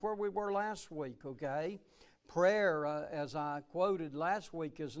where we were last week, okay? Prayer, as I quoted last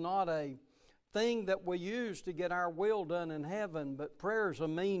week, is not a thing that we use to get our will done in heaven, but prayer is a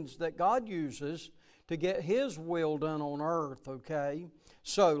means that God uses to get His will done on earth, okay?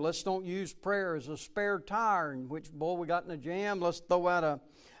 So let's don't use prayer as a spare tire in which, boy, we got in a jam, let's throw out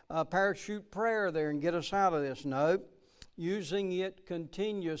a parachute prayer there and get us out of this. No, using it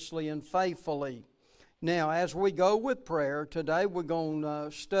continuously and faithfully. Now, as we go with prayer, today we're going to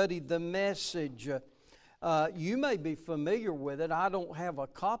study the Message. You may be familiar with it. I don't have a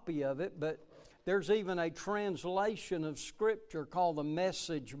copy of it, but there's even a translation of Scripture called the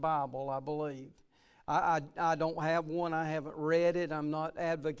Message Bible, I believe. I don't have one. I haven't read it. I'm not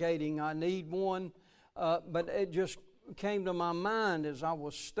advocating I need one, but it just came to my mind as I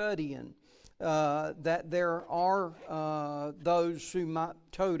was studying that there are those who might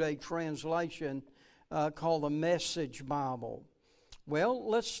tote a translation called the Message Bible. Well,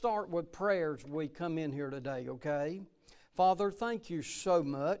 let's start with prayer as we come in here today, okay? Father, thank you so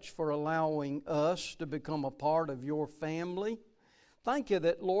much for allowing us to become a part of your family. Thank you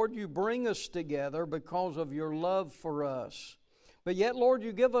that, Lord, you bring us together because of your love for us. But yet, Lord,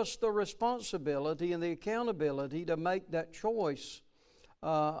 you give us the responsibility and the accountability to make that choice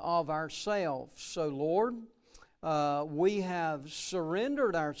of ourselves. So, Lord, we have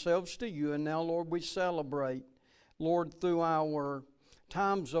surrendered ourselves to you, and now, Lord, we celebrate, Lord, through our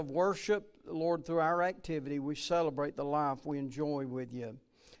times of worship, Lord, through our activity, we celebrate the life we enjoy with you.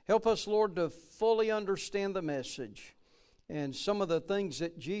 Help us, Lord, to fully understand the message. And some of the things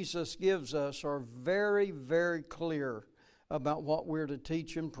that Jesus gives us are very, very clear about what we're to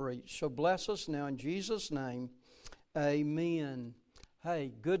teach and preach. So bless us now in Jesus' name. Amen.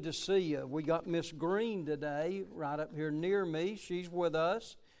 Hey, good to see you. We got Miss Green today right up here near me. She's with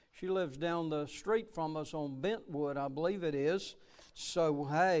us. She lives down the street from us on Bentwood, I believe it is. So,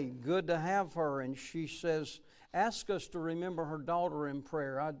 hey, good to have her. And she says, ask us to remember her daughter in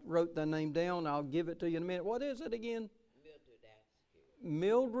prayer. I wrote the name down. I'll give it to you in a minute. What is it again?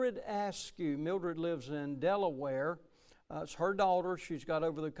 Mildred Askew. Mildred lives in Delaware. It's her daughter. She's got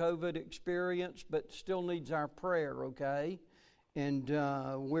over the COVID experience, but still needs our prayer, okay? And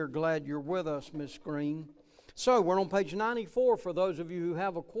we're glad you're with us, Miss Green. So we're on page 94 for those of you who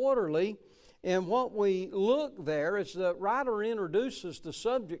have a quarterly. And what we look there is the writer introduces the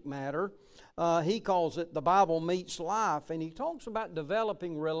subject matter. He calls it The Bible Meets Life, and he talks about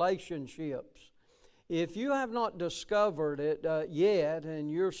developing relationships. If you have not discovered it yet and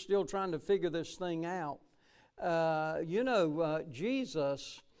you're still trying to figure this thing out,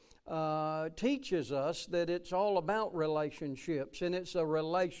 Jesus teaches us that it's all about relationships, and it's a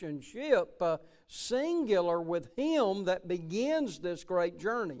relationship singular with Him that begins this great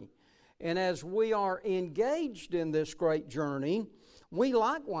journey. And as we are engaged in this great journey, we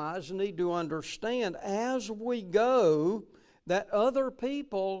likewise need to understand as we go that other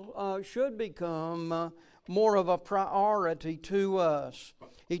people should become more of a priority to us.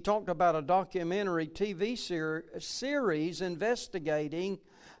 He talked about a documentary TV series investigating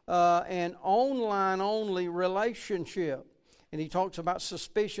an online-only relationship. And he talks about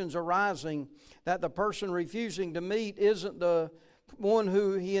suspicions arising that the person refusing to meet isn't the one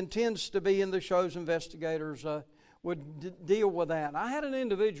who he intends to be, and the show's investigators would deal with that. I had an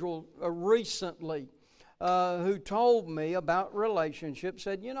individual recently who told me about relationships,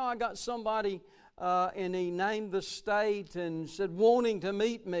 said, I got somebody, and he named the state and said, wanting to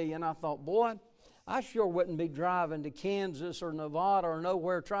meet me. And I thought, boy, I sure wouldn't be driving to Kansas or Nevada or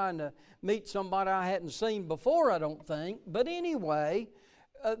nowhere trying to meet somebody I hadn't seen before, I don't think. But anyway,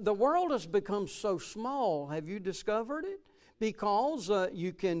 the world has become so small. Have you discovered it? Because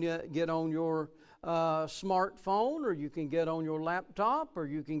you can get on your smartphone, or you can get on your laptop, or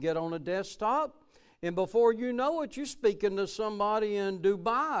you can get on a desktop, and before you know it, you're speaking to somebody in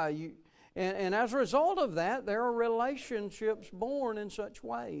Dubai. And as a result of that, there are relationships born in such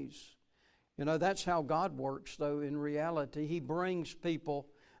ways. That's how God works, though, in reality. He brings people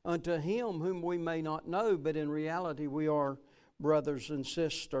unto Him whom we may not know, but in reality we are brothers and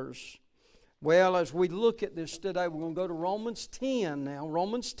sisters. Well, as we look at this today, we're going to go to Romans 10 now.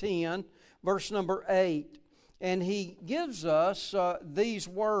 Romans 10, verse number 8. And he gives us these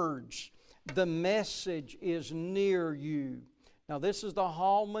words, the message is near you. Now, this is the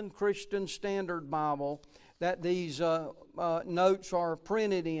Hallman Christian Standard Bible that these notes are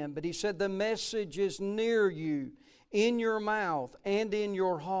printed in. But he said, the message is near you, in your mouth and in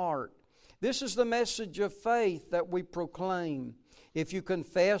your heart. This is the message of faith that we proclaim. If you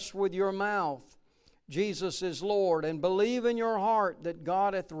confess with your mouth Jesus is Lord and believe in your heart that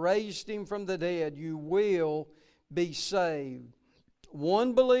God hath raised Him from the dead, you will be saved.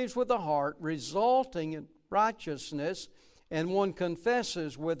 One believes with the heart, resulting in righteousness, and one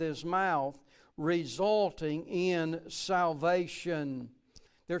confesses with his mouth, resulting in salvation.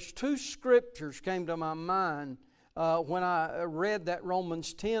 There's two scriptures came to my mind when I read that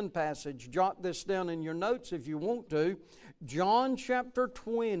Romans 10 passage. Jot this down in your notes if you want to. John chapter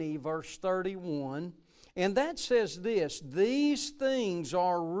 20, verse 31. And that says this, "These things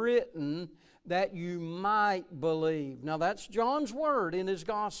are written that you might believe." Now that's John's word in his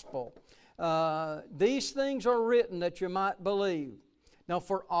gospel. These things are written that you might believe. Now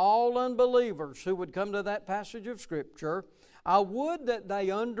for all unbelievers who would come to that passage of Scripture, I would that they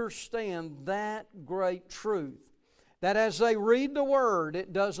understand that great truth. That as they read the Word,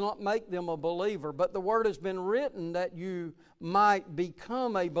 it does not make them a believer, but the Word has been written that you might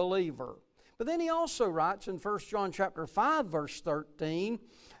become a believer. But then he also writes in 1 John chapter 5, verse 13,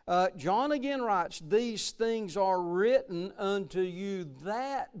 John again writes, "These things are written unto you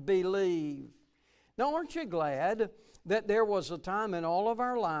that believe." Now aren't you glad that there was a time in all of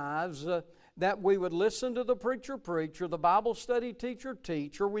our lives that we would listen to the preacher preach, or the Bible study teacher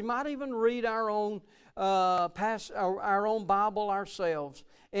teach, or we might even read our own Bible ourselves.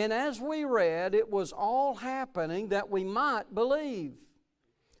 And as we read, it was all happening that we might believe.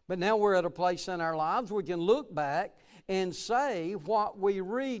 But now we're at a place in our lives we can look back and say what we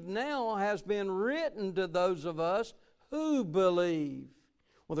read now has been written to those of us who believe.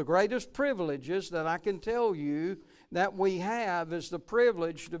 Well, the greatest privileges that I can tell you that we have is the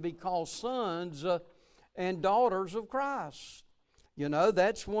privilege to be called sons and daughters of Christ. You know,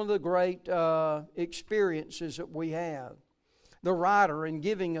 that's one of the great experiences that we have. The writer, in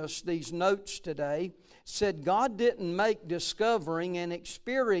giving us these notes today, said God didn't make discovering and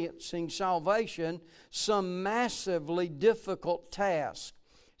experiencing salvation some massively difficult task.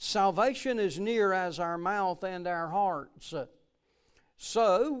 Salvation is near as our mouth and our hearts.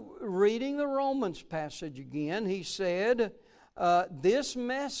 So, reading the Romans passage again, he said, this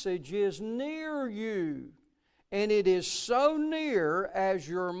message is near you, and it is so near as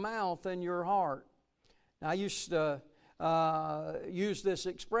your mouth and your heart. Now, I used to use this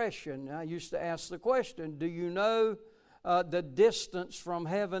expression. I used to ask the question, do you know the distance from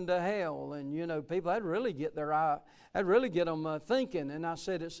heaven to hell? And you know, people, I'd really get them thinking. And I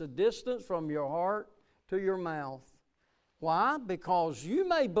said, it's a distance from your heart to your mouth. Why? Because you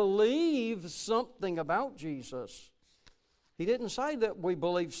may believe something about Jesus. He didn't say that we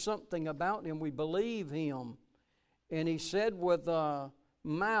believe something about Him. We believe Him. And He said with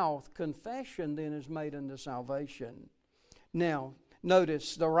mouth, confession then is made unto salvation. Now,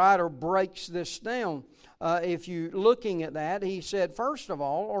 notice the writer breaks this down. If you're looking at that, he said first of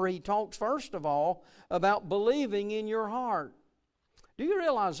all, or he talks first of all about believing in your heart. Do you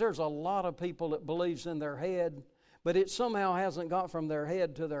realize there's a lot of people that believes in their head, but it somehow hasn't got from their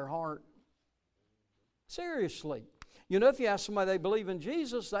head to their heart? Seriously. You know, if you ask somebody they believe in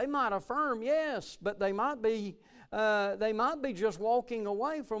Jesus, they might affirm yes, but they might be just walking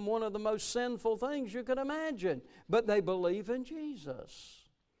away from one of the most sinful things you could imagine. But they believe in Jesus.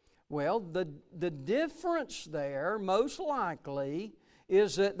 Well, the difference there, most likely,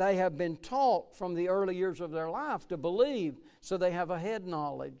 is that they have been taught from the early years of their life to believe, so they have a head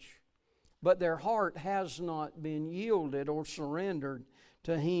knowledge. But their heart has not been yielded or surrendered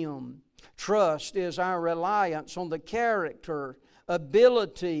to Him. Trust is our reliance on the character,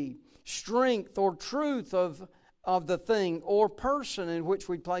 ability, strength, or truth of the thing or person in which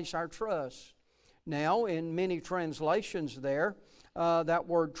we place our trust. Now, in many translations there, that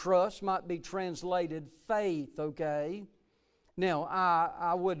word trust might be translated faith, okay? Now,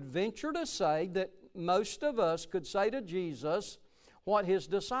 I would venture to say that most of us could say to Jesus what His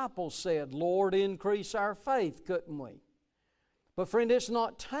disciples said, Lord, increase our faith, couldn't we? But friend, it's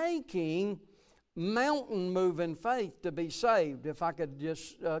not taking mountain-moving faith to be saved, if I could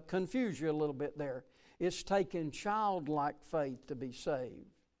just confuse you a little bit there. It's taking childlike faith to be saved.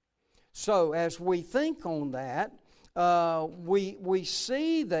 So as we think on that, we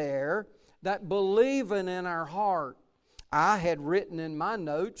see there that believing in our heart. I had written in my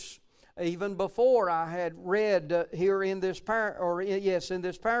notes, even before I had read here in this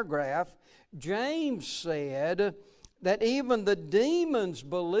paragraph, James said that even the demons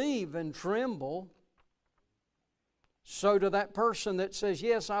believe and tremble. So to that person that says,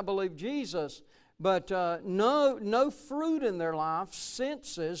 yes, I believe Jesus, but no fruit in their life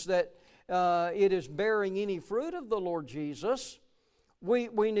senses that it is bearing any fruit of the Lord Jesus,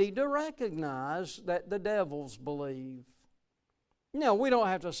 we need to recognize that the devils believe. Now, we don't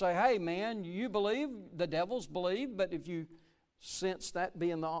have to say, hey man, you believe, the devils believe, but if you sense that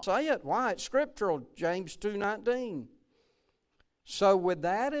being the... Say it. Why? It's scriptural. James 2:19. So with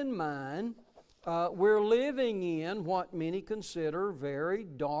that in mind, we're living in what many consider very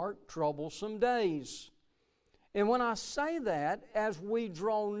dark, troublesome days. And when I say that, as we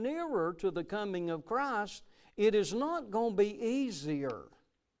draw nearer to the coming of Christ, it is not going to be easier.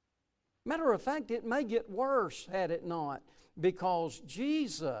 Matter of fact, it may get worse had it not, because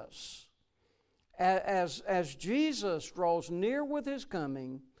Jesus, as Jesus draws near with His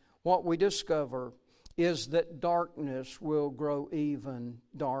coming, what we discover is that darkness will grow even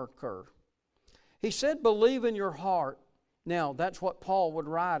darker. He said, believe in your heart. Now, that's what Paul would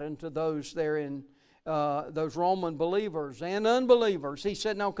write unto those there in those Roman believers and unbelievers. He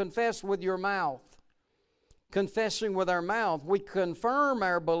said, now confess with your mouth. Confessing with our mouth, we confirm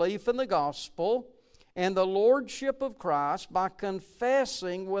our belief in the gospel and the lordship of Christ by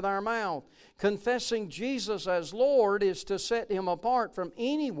confessing with our mouth. Confessing Jesus as Lord is to set Him apart from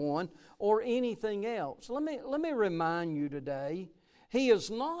anyone or anything else. Let me remind you today, He is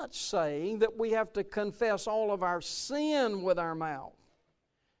not saying that we have to confess all of our sin with our mouth.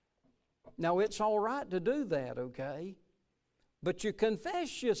 Now, it's all right to do that, okay? But you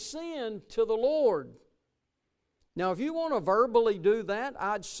confess your sin to the Lord. Now, if you want to verbally do that,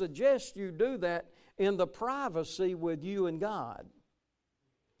 I'd suggest you do that in the privacy with you and God.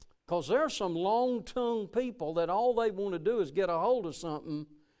 Because there are some long-tongued people that all they want to do is get a hold of something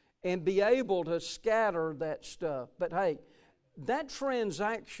and be able to scatter that stuff. But hey, that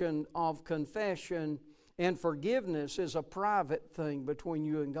transaction of confession and forgiveness is a private thing between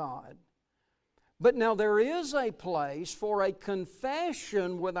you and God. But now there is a place for a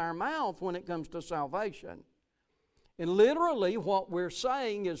confession with our mouth when it comes to salvation. And literally what we're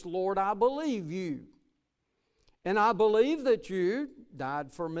saying is, Lord, I believe You. And I believe that You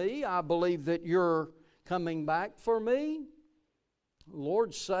died for me. I believe that You're coming back for me.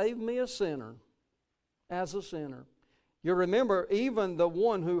 Lord, save me a sinner, as a sinner. You remember even the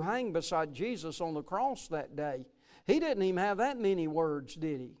one who hung beside Jesus on the cross that day, he didn't even have that many words,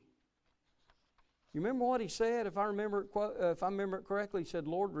 did he? You remember what he said? If I remember it correctly, he said,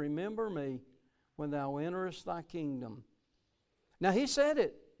 Lord, remember me when Thou enterest Thy kingdom. Now, he said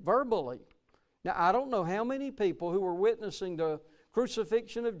it verbally. Now, I don't know how many people who were witnessing the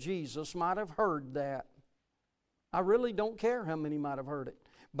crucifixion of Jesus might have heard that. I really don't care how many might have heard it.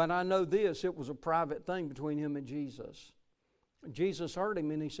 But I know this, it was a private thing between Him and Jesus. Jesus heard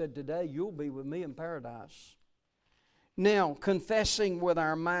him and He said, today you'll be with me in paradise. Now, confessing with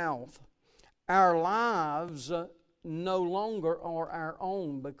our mouth, our lives no longer are our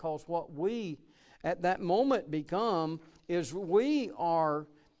own, because what we at that moment become is we are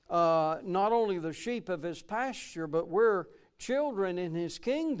not only the sheep of His pasture, but we're children in His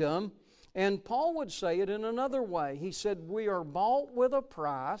kingdom. And Paul would say it in another way. He said, we are bought with a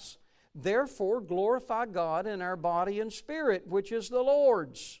price, therefore glorify God in our body and spirit, which is the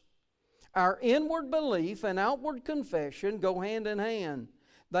Lord's. Our inward belief and outward confession go hand in hand.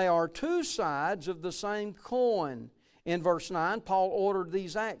 They are two sides of the same coin. In verse 9, Paul ordered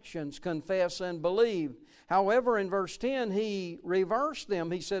these actions, confess and believe. However, in verse 10, he reversed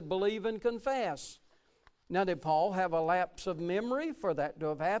them. He said, believe and confess. Now, did Paul have a lapse of memory for that to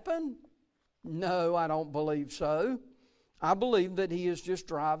have happened? No, I don't believe so. I believe that he is just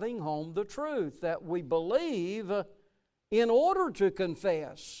driving home the truth, that we believe in order to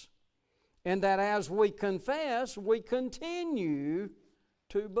confess, and that as we confess, we continue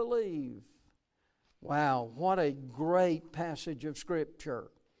to believe. Wow, what a great passage of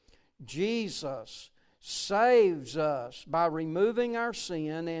Scripture. Jesus saves us by removing our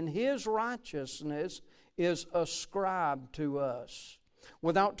sin, and His righteousness is ascribed to us.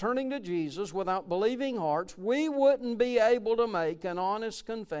 Without turning to Jesus, without believing hearts, we wouldn't be able to make an honest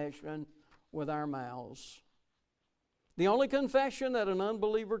confession with our mouths. The only confession that an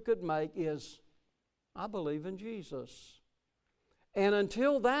unbeliever could make is, I believe in Jesus. And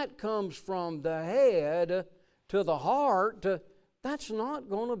until that comes from the head to the heart, that's not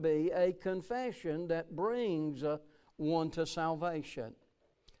going to be a confession that brings one to salvation.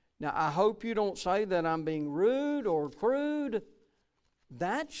 Now, I hope you don't say that I'm being rude or crude.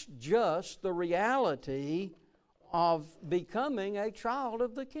 That's just the reality of becoming a child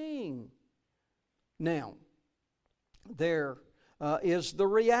of the King. Now, there is the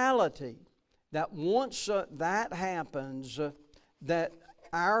reality that once that happens, that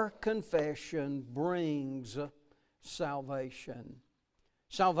our confession brings salvation.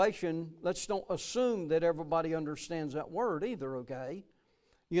 Salvation, let's don't assume that everybody understands that word either, okay?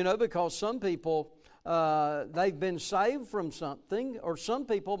 You know, because some people, they've been saved from something, or some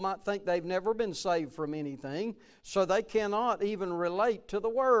people might think they've never been saved from anything, so they cannot even relate to the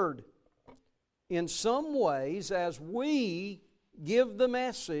word. In some ways, as we give the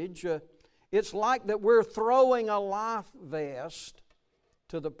message, it's like that we're throwing a life vest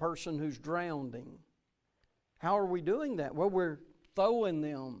to the person who's drowning. How are we doing that? Well, we're throwing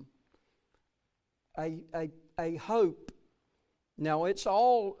them a hope. Now, it's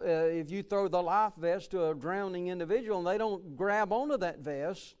all, if you throw the life vest to a drowning individual and they don't grab onto that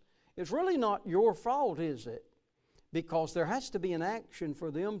vest, it's really not your fault, is it? Because there has to be an action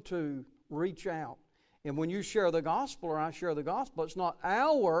for them to reach out. And when you share the gospel, or I share the gospel, it's not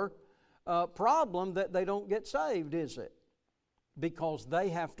our problem that they don't get saved, is it? Because they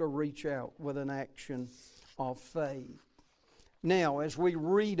have to reach out with an action of faith. Now, as we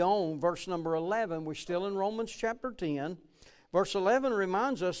read on, verse number 11, we're still in Romans chapter 10. Verse 11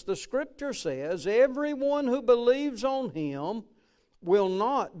 reminds us, the Scripture says, everyone who believes on Him will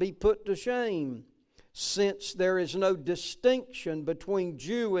not be put to shame, since there is no distinction between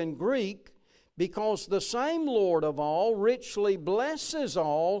Jew and Greek, because the same Lord of all richly blesses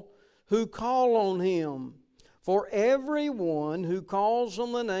all who call on Him. For everyone who calls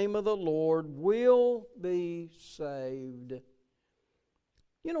on the name of the Lord will be saved.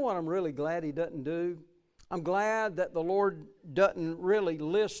 You know what I'm really glad He doesn't do? I'm glad that the Lord doesn't really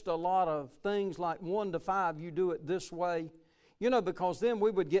list a lot of things like 1 to 5, you do it this way. You know, because then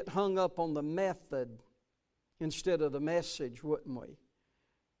we would get hung up on the method instead of the message, wouldn't we?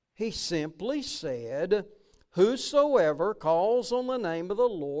 He simply said, whosoever calls on the name of the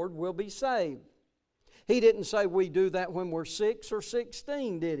Lord will be saved. He didn't say we do that when we're 6 or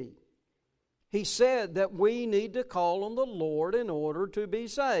 16, did He? He said that we need to call on the Lord in order to be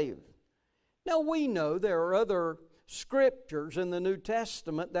saved. Now, we know there are other scriptures in the New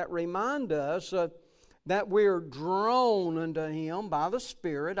Testament that remind us that we're drawn unto Him by the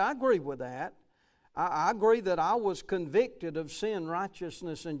Spirit. I agree with that. I agree that I was convicted of sin,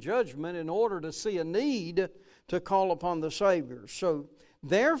 righteousness, and judgment in order to see a need to call upon the Savior. So,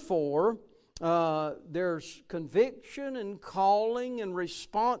 therefore, there's conviction and calling and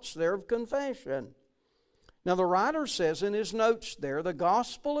response there of confession. Now, the writer says in his notes there, the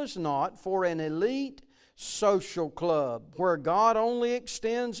gospel is not for an elite social club where God only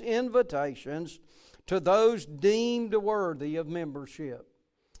extends invitations to those deemed worthy of membership.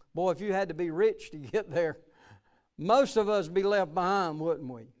 Boy, if you had to be rich to get there, most of us would be left behind, wouldn't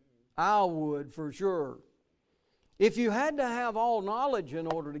we? I would, for sure. If you had to have all knowledge in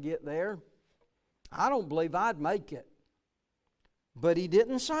order to get there, I don't believe I'd make it. But He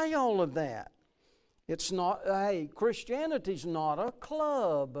didn't say all of that. It's not, Christianity's not a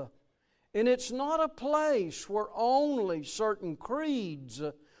club. And it's not a place where only certain creeds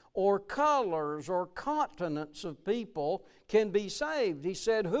or colors or continents of people can be saved. He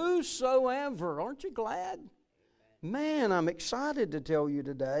said, whosoever. Aren't you glad? Man, I'm excited to tell you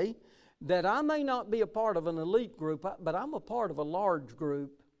today that I may not be a part of an elite group, but I'm a part of a large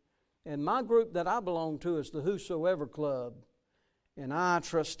group. And my group that I belong to is the Whosoever Club. And I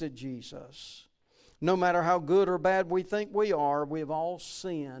trusted Jesus. No matter how good or bad we think we are, we have all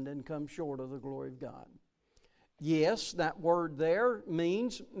sinned and come short of the glory of God. Yes, that word there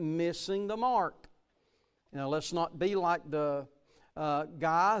means missing the mark. Now, let's not be like the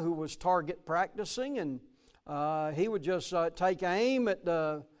guy who was target practicing, and he would just take aim at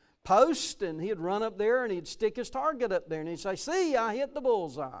the post, and he'd run up there and he'd stick his target up there, and he'd say, "See, I hit the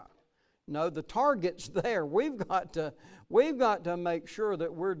bullseye." No, the target's there. We've got to make sure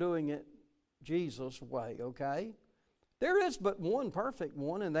that we're doing it Jesus' way, okay? There is but one perfect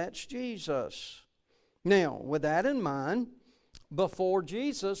one, and that's Jesus. Now, with that in mind, before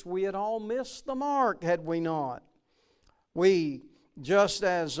Jesus, we had all missed the mark, had we not? We, just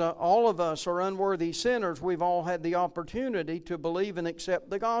as all of us are unworthy sinners, we've all had the opportunity to believe and accept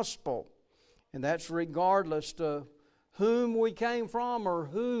the gospel. And that's regardless to whom we came from or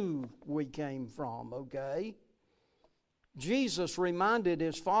who we came from, okay? Jesus reminded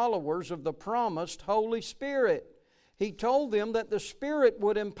His followers of the promised Holy Spirit. He told them that the Spirit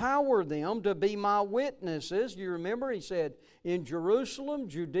would empower them to be my witnesses. You remember He said, in Jerusalem,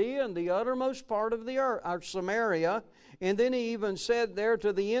 Judea, and the uttermost part of the earth, or Samaria. And then He even said there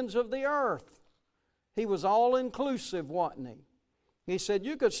to the ends of the earth. He was all-inclusive, wasn't He? He said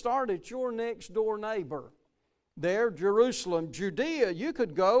you could start at your next door neighbor. There, Jerusalem, Judea, you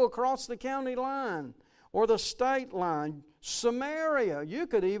could go across the county line or the state line. Samaria, you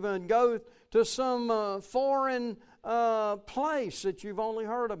could even go to some foreign place that you've only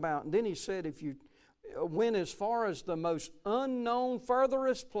heard about. And then He said if you went as far as the most unknown,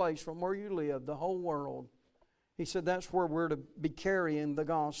 furthest place from where you live, the whole world, He said that's where we're to be carrying the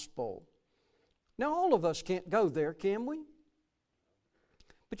gospel. Now, all of us can't go there, can we?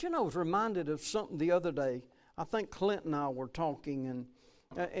 But you know, I was reminded of something the other day. I think Clint and I were talking,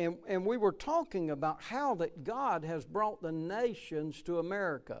 and we were talking about how that God has brought the nations to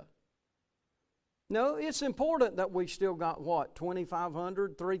America. No, it's important that we still got,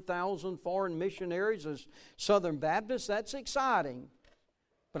 2,500, 3,000 foreign missionaries as Southern Baptists. That's exciting.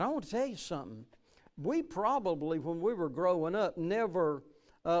 But I want to tell you something. We probably, when we were growing up, never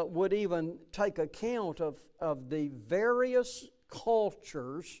would even take account of the various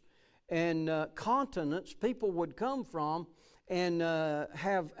cultures and continents people would come from and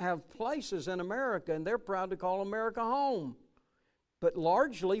have places in America, and they're proud to call America home. But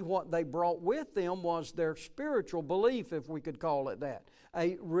largely what they brought with them was their spiritual belief, if we could call it that,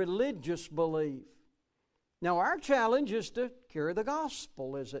 a religious belief. Now our challenge is to carry the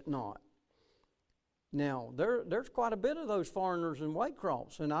gospel, is it not? Now there's quite a bit of those foreigners in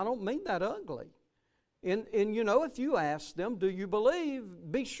Waycross, and I don't mean that ugly. And you know, if you ask them, do you believe?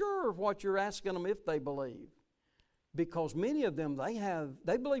 Be sure what you're asking them if they believe. Because many of them,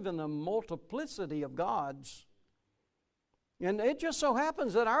 they believe in the multiplicity of gods. And it just so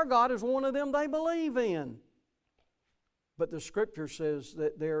happens that our God is one of them they believe in. But the Scripture says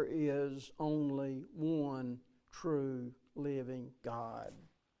that there is only one true living God.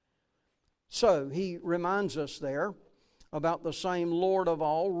 So he reminds us there about the same Lord of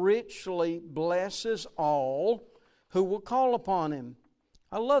all richly blesses all who will call upon Him.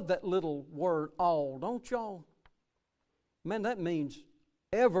 I love that little word, all, don't y'all? Man, that means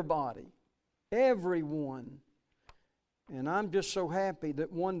everybody, everyone. And I'm just so happy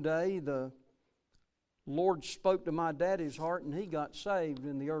that one day the Lord spoke to my daddy's heart and he got saved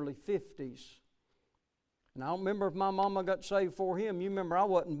in the early 50s. And I don't remember if my mama got saved for him. You remember I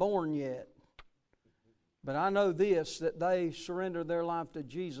wasn't born yet. But I know this, that they surrendered their life to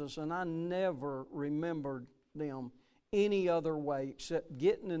Jesus, and I never remembered them any other way except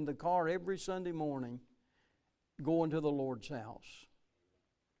getting in the car every Sunday morning, going to the Lord's house.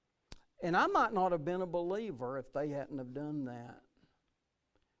 And I might not have been a believer if they hadn't have done that.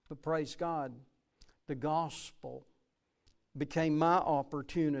 But praise God, the gospel became my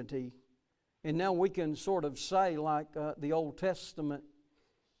opportunity. And now we can sort of say, like the Old Testament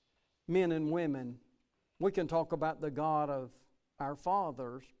men and women, we can talk about the God of our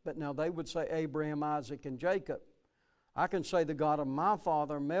fathers, but now they would say Abraham, Isaac, and Jacob. I can say the God of my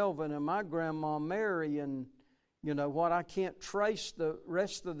father, Melvin, and my grandma, Mary, and you know what, I can't trace the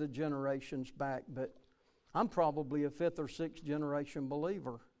rest of the generations back, but I'm probably a 5th or 6th generation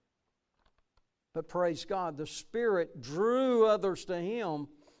believer. But praise God, the Spirit drew others to Him,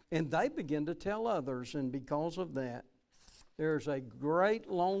 and they began to tell others, and because of that, there's a great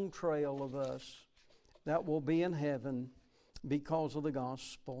long trail of us that will be in heaven because of the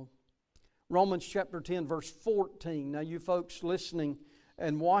gospel. Romans chapter 10, verse 14. Now you folks listening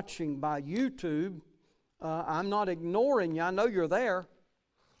and watching by YouTube, I'm not ignoring you. I know you're there.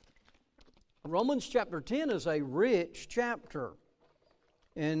 Romans chapter 10 is a rich chapter.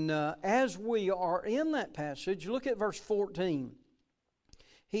 And as we are in that passage, look at verse 14.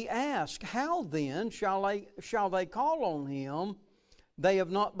 He asks, how then shall they call on Him they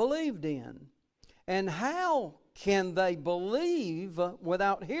have not believed in? And how can they believe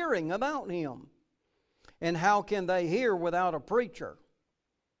without hearing about Him? And how can they hear without a preacher?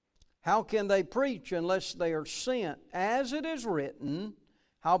 How can they preach unless they are sent? As it is written,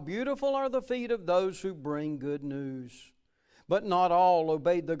 how beautiful are the feet of those who bring good news. But not all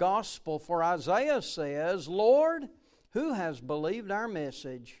obeyed the gospel, for Isaiah says, Lord, who has believed our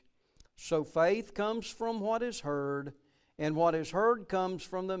message? So faith comes from what is heard, and what is heard comes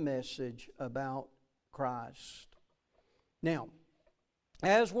from the message about Christ. Now,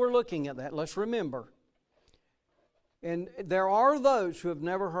 as we're looking at that, let's remember, and there are those who have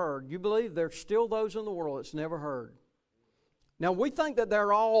never heard. You believe there's still those in the world that's never heard. Now, we think that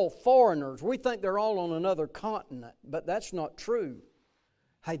they're all foreigners. We think they're all on another continent, but that's not true.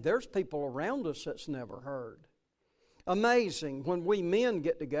 Hey, there's people around us that's never heard. Amazing. When we men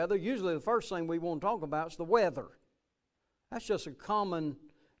get together, usually the first thing we want to talk about is the weather. That's just a common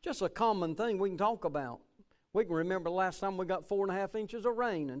thing we can talk about. We can remember the last time we got 4.5 inches of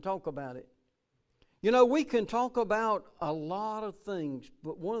rain and talk about it. You know, we can talk about a lot of things,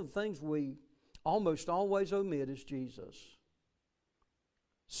 but one of the things we almost always omit is Jesus.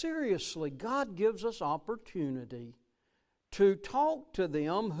 Seriously, God gives us opportunity to talk to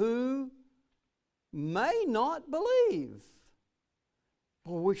them who may not believe.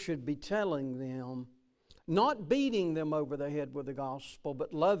 Well, we should be telling them, not beating them over the head with the gospel,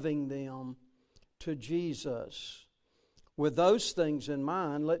 but loving them to Jesus. With those things in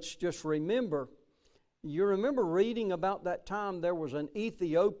mind, let's just remember, you remember reading about that time there was an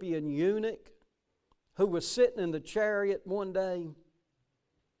Ethiopian eunuch who was sitting in the chariot one day.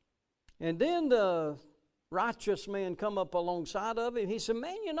 And then the righteous man come up alongside of him. He said,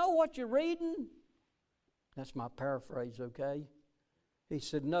 man, you know what you're reading? That's my paraphrase, okay? He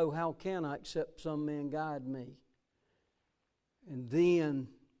said, no, how can I except some man guide me? And then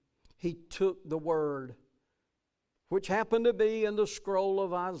he took the word, which happened to be in the scroll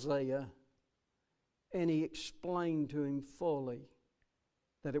of Isaiah, and he explained to him fully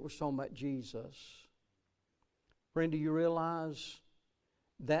that it was talking about Jesus. Friend, do you realize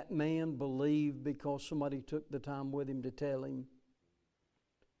that man believed because somebody took the time with him to tell him?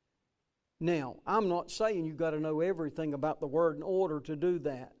 Now, I'm not saying you've got to know everything about the Word in order to do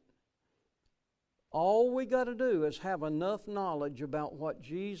that. All we got to do is have enough knowledge about what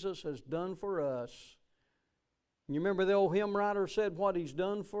Jesus has done for us. You remember the old hymn writer said, what He's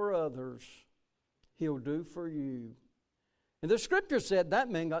done for others, He'll do for you. And the Scripture said that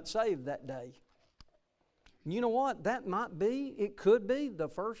man got saved that day. You know what? That might be, it could be, the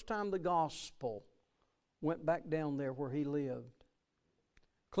first time the gospel went back down there where he lived.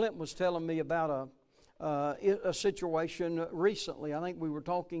 Clint was telling me about a situation recently. I think we were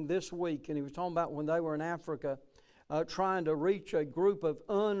talking this week, and he was talking about when they were in Africa trying to reach a group of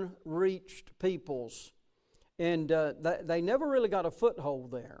unreached peoples. And they never really got a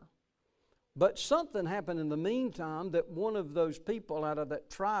foothold there. But something happened in the meantime that one of those people out of that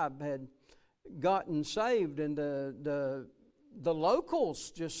tribe had gotten saved, and the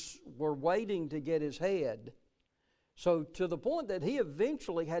locals just were waiting to get his head. So to the point that he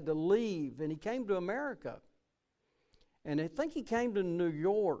eventually had to leave, and he came to America. And I think he came to New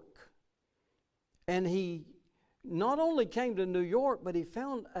York. And he not only came to New York, but he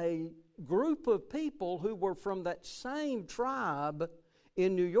found a group of people who were from that same tribe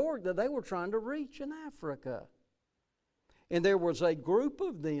in New York that they were trying to reach in Africa. And there was a group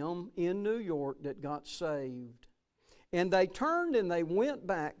of them in New York that got saved. And they turned and they went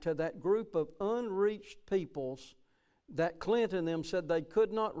back to that group of unreached peoples that Clint and them said they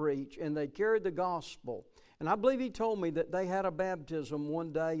could not reach, and they carried the gospel. And I believe he told me that they had a baptism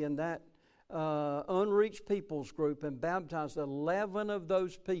one day in that unreached peoples group and baptized 11 of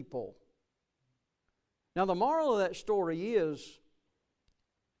those people. Now the moral of that story is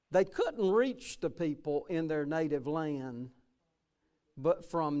they couldn't reach the people in their native land,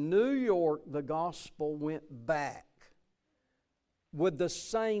 but from New York the gospel went back with the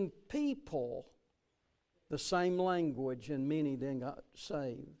same people, the same language, and many then got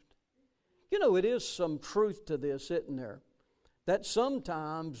saved. You know, it is some truth to this, isn't there? That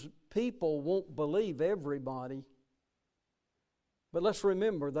sometimes people won't believe everybody. But let's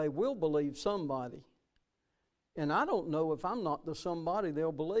remember, they will believe somebody. And I don't know if I'm not the somebody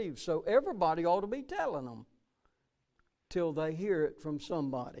they'll believe. So everybody ought to be telling them till they hear it from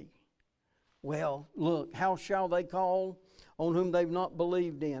somebody. Well, look, how shall they call on whom they've not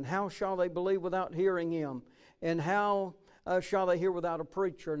believed in? How shall they believe without hearing Him? And how shall they hear without a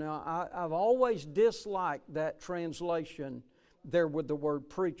preacher? Now, I've always disliked that translation there with the word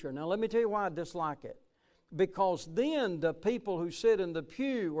preacher. Now, let me tell you why I dislike it. Because then the people who sit in the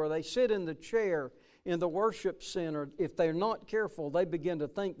pew or they sit in the chair in the worship center, if they're not careful, they begin to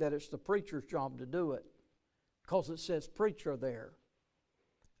think that it's the preacher's job to do it, because it says preacher there.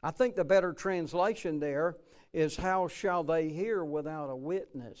 I think the better translation there is, how shall they hear without a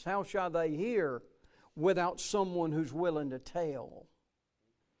witness? How shall they hear without someone who's willing to tell?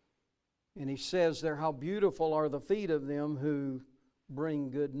 And he says there, how beautiful are the feet of them who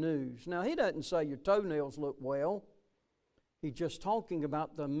bring good news. Now, he doesn't say your toenails look well. He's just talking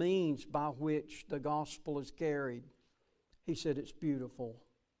about the means by which the gospel is carried. He said it's beautiful.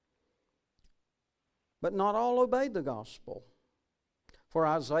 But not all obeyed the gospel. For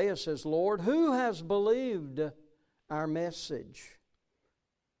Isaiah says, Lord, who has believed our message?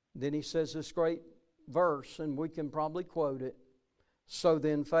 Then he says this great verse, and we can probably quote it. So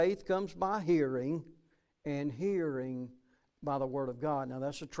then faith comes by hearing, and hearing by the word of God. Now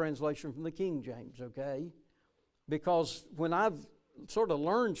that's a translation from the King James, okay? Because when I've sort of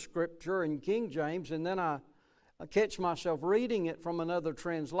learned Scripture in King James, and then I catch myself reading it from another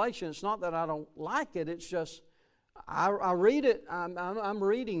translation, it's not that I don't like it, it's just I read it, I'm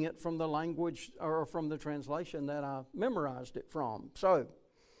reading it from the language or from the translation that I memorized it from. So,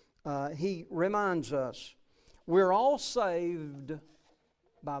 he reminds us, we're all saved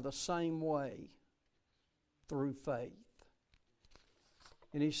by the same way, through faith.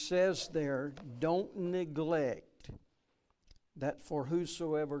 And he says there, don't neglect that for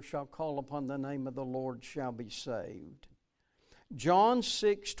whosoever shall call upon the name of the Lord shall be saved. John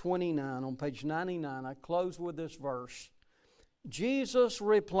 6:29 on page 99, I close with this verse. Jesus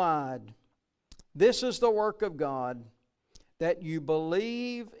replied, This is the work of God, that you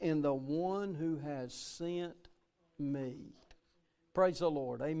believe in the one who has sent me. Praise the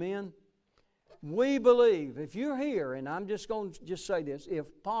Lord. Amen. We believe. If you're here, and I'm just going to say this,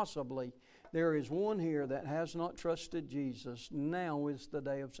 if possibly there is one here that has not trusted Jesus, now is the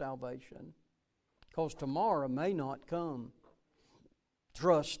day of salvation. Because tomorrow may not come.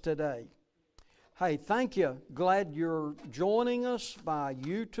 Trust today. Hey, thank you. Glad you're joining us by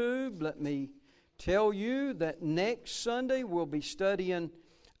YouTube. Let me tell you that next Sunday we'll be studying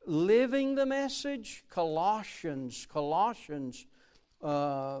Living the Message, Colossians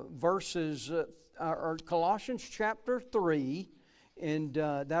verses, or Colossians chapter 3, and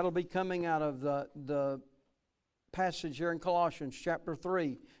that'll be coming out of the passage here in Colossians chapter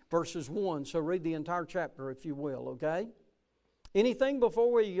 3, verses 1. So read the entire chapter if you will, okay? Anything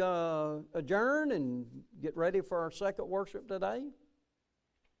before we adjourn and get ready for our second worship today?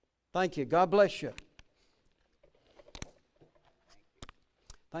 Thank you. God bless you.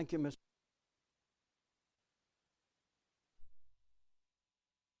 Thank you, Mr.